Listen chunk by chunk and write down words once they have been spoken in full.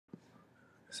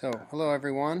So, hello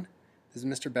everyone. This is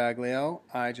Mr. Baglio.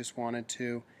 I just wanted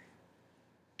to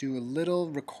do a little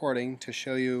recording to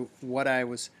show you what I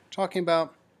was talking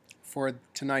about for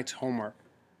tonight's homework,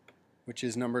 which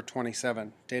is number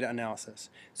 27, data analysis.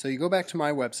 So you go back to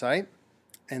my website,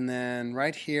 and then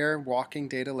right here, Walking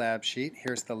Data Lab Sheet,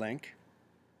 here's the link.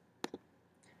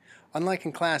 Unlike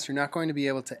in class, you're not going to be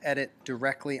able to edit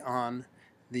directly on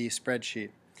the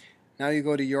spreadsheet. Now you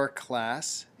go to your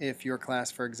class. If your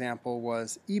class, for example,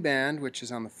 was E-band, which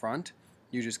is on the front,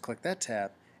 you just click that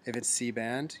tab. If it's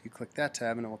C-band, you click that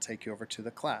tab and it will take you over to the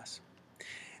class.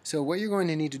 So what you're going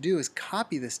to need to do is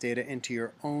copy this data into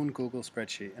your own Google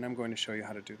spreadsheet, and I'm going to show you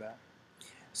how to do that.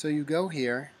 So you go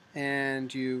here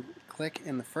and you click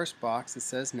in the first box that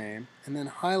says name, and then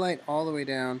highlight all the way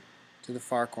down to the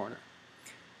far corner.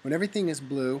 When everything is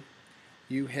blue,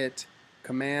 you hit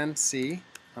Command-C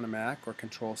on a Mac or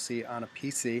Control-C on a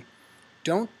PC.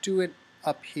 Don't do it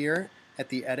up here at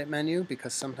the edit menu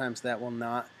because sometimes that will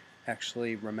not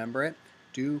actually remember it.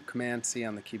 Do Command-C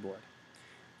on the keyboard.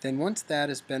 Then once that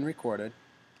has been recorded,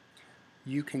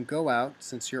 you can go out,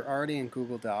 since you're already in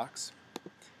Google Docs,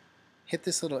 hit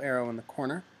this little arrow in the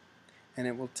corner and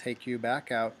it will take you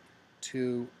back out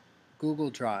to Google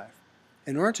Drive.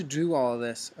 In order to do all of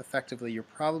this effectively, you're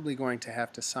probably going to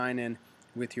have to sign in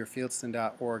with your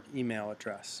fieldston.org email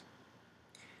address.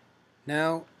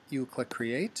 Now you click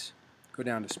Create, go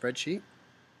down to Spreadsheet.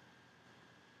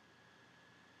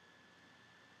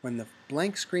 When the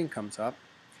blank screen comes up,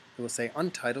 it will say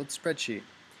Untitled Spreadsheet,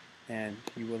 and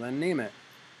you will then name it.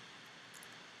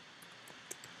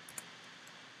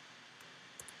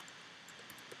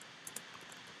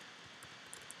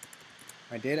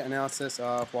 My data analysis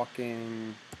of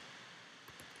Walking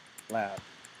Lab.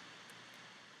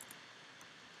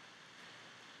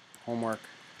 Homework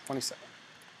 27.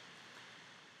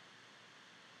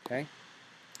 Okay?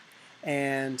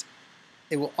 And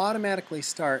it will automatically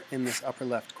start in this upper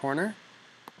left corner.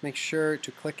 Make sure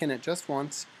to click in it just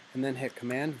once and then hit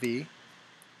Command-V.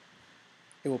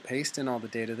 It will paste in all the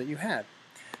data that you had.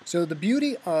 So the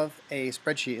beauty of a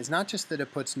spreadsheet is not just that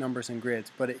it puts numbers in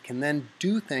grids, but it can then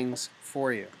do things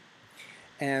for you.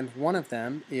 And one of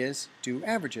them is do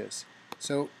averages.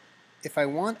 So if I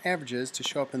want averages to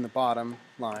show up in the bottom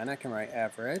line, I can write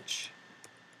average.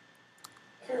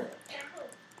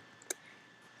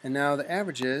 And now the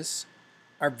averages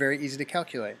are very easy to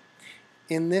calculate.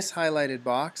 In this highlighted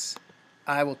box,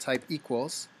 I will type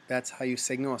equals. That's how you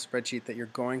signal a spreadsheet that you're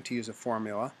going to use a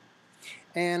formula.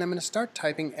 And I'm going to start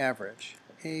typing average.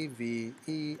 A-V-E-R-A-G.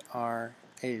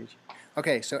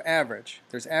 Okay, so average.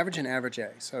 There's average and average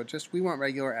A. So we want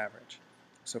regular average.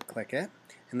 So click it,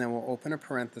 and then we'll open a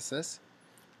parenthesis.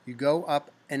 You go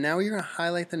up, and now you're going to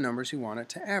highlight the numbers you want it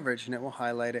to average, and it will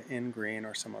highlight it in green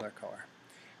or some other color.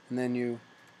 And then you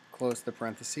close the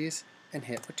parentheses and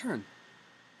hit return.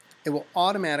 It will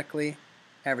automatically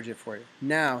average it for you.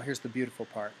 Now, here's the beautiful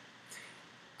part.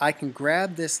 I can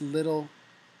grab this little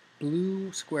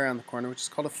blue square on the corner, which is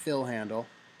called a fill handle,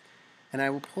 and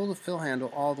I will pull the fill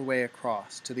handle all the way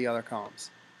across to the other columns.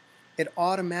 It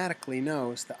automatically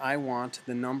knows that I want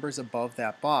the numbers above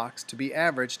that box to be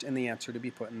averaged and the answer to be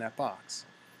put in that box.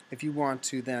 If you want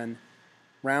to then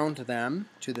round them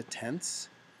to the tenths,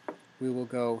 we will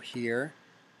go here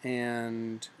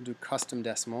and do custom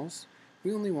decimals.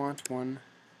 We only want one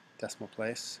decimal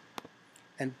place,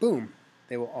 and boom,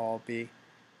 they will all be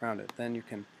rounded. Then you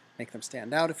can make them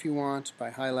stand out if you want by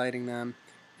highlighting them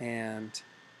and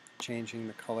changing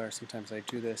the color. Sometimes I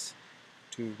do this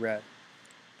to red.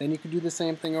 Then you can do the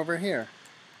same thing over here.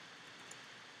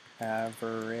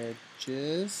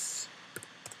 Averages,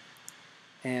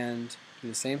 and do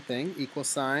the same thing, equal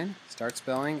sign, start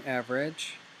spelling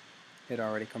average. It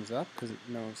already comes up because it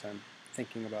knows I'm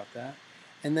thinking about that.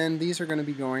 And then these are going to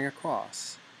be going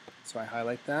across. So I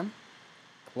highlight them,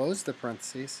 close the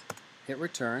parentheses, hit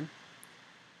return.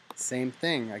 Same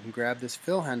thing, I can grab this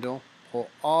fill handle,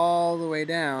 pull all the way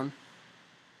down,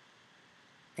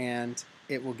 and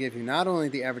it will give you not only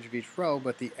the average of each row,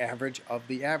 but the average of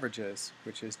the averages,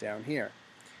 which is down here.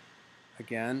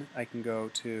 Again, I can go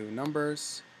to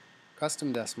numbers,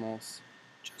 custom decimals,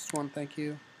 just one, thank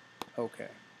you, okay.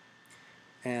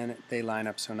 And they line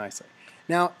up so nicely.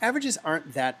 Now, averages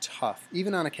aren't that tough.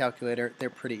 Even on a calculator, they're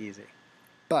pretty easy.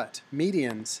 But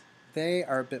medians, they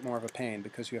are a bit more of a pain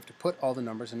because you have to put all the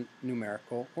numbers in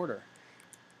numerical order.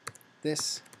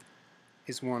 This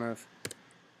is one of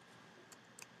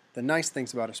the nice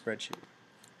things about a spreadsheet.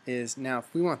 Is now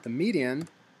if we want the median,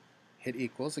 hit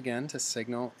equals again to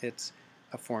signal it's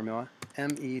a formula.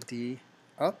 M-E-D,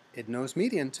 oh, it knows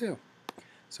median too.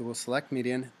 So we'll select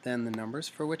median, then the numbers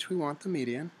for which we want the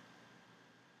median.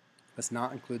 Let's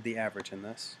not include the average in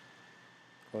this.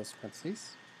 Close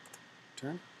parentheses,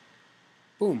 turn,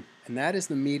 boom, and that is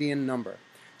the median number.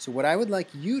 So what I would like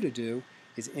you to do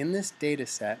is in this data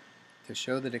set, to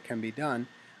show that it can be done,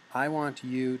 I want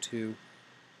you to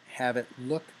have it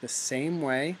look the same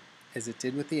way as it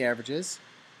did with the averages.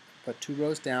 Put 2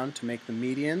 rows down to make the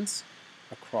medians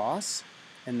across,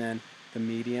 and then the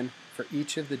median for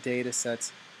each of the data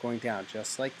sets going down,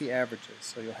 just like the averages.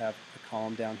 So you'll have a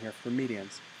column down here for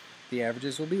medians. The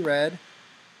averages will be red,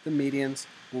 the medians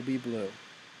will be blue.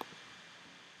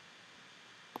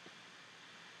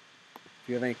 If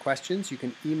you have any questions, you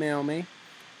can email me,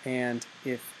 and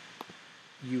if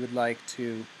you would like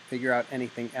to figure out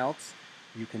anything else,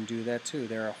 you can do that too.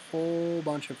 There are a whole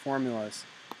bunch of formulas,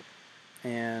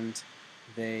 and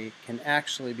they can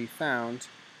actually be found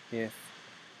if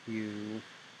you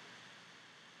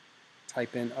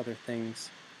type in other things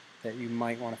that you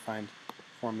might want to find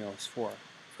formulas for.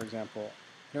 For example,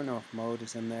 I don't know if mode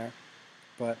is in there,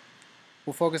 but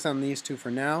we'll focus on these two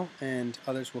for now, and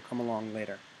others will come along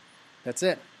later. That's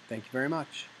it. Thank you very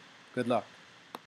much. Good luck.